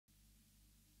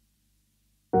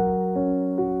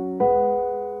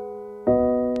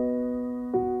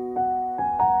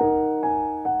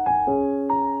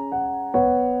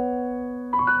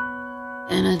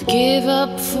give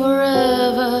up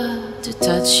forever to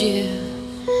touch you,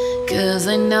 'cause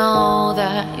I know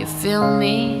that you feel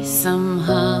me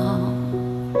somehow.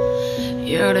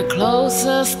 You're the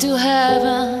closest to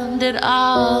heaven that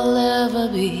I'll ever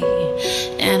be,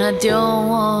 and I don't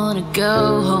wanna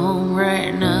go home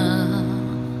right now,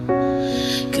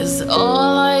 'cause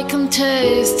all I can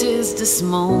taste is this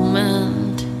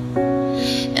moment,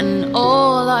 and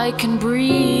all I can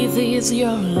breathe is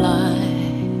your life.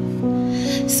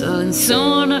 So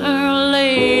sooner or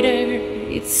later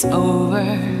it's over.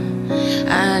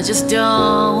 I just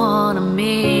don't wanna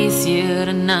miss you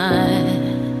tonight,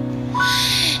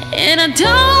 and I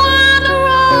don't want the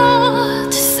world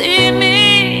to see me,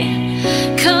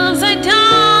 'cause I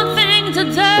don't think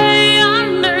that they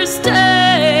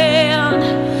understand.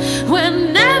 When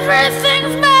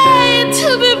everything's made to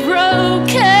be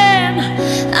broken,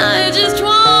 I just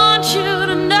want you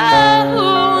to know who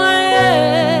I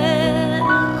am.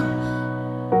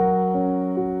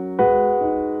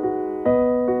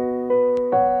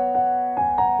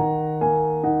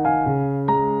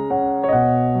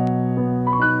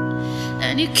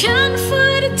 And you can